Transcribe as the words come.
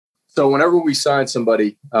So whenever we sign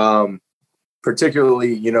somebody,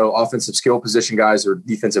 particularly, offensive skill position guys or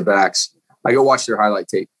defensive backs, I go watch their highlight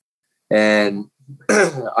tape. And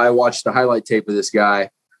I watched the highlight tape of this guy,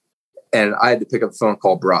 and I had to pick up the phone and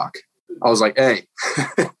call Brock. I was like, hey,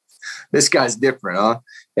 this guy's different, huh?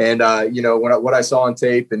 And, what I saw on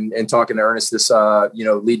tape and talking to Ernest this,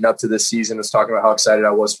 leading up to this season, was talking about how excited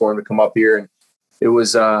I was for him to come up here. And it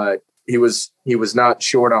was he was not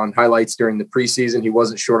short on highlights during the preseason. He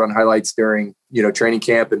wasn't short on highlights during, training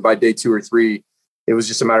camp. And by day 2 or 3, it was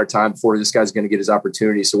just a matter of time before this guy's going to get his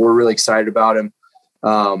opportunity. So we're really excited about him.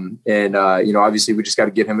 Obviously we just got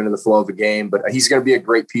to get him into the flow of a game, but he's going to be a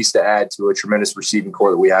great piece to add to a tremendous receiving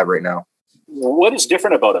core that we have right now. What is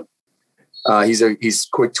different about him? He's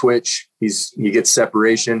quick twitch. He gets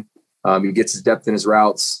separation. He gets his depth in his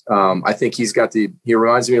routes. I think he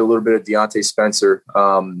reminds me a little bit of Deontay Spencer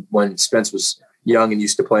when Spence was young and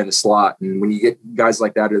used to play in the slot. And when you get guys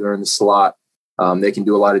like that that are in the slot, they can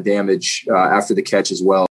do a lot of damage after the catch as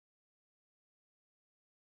well.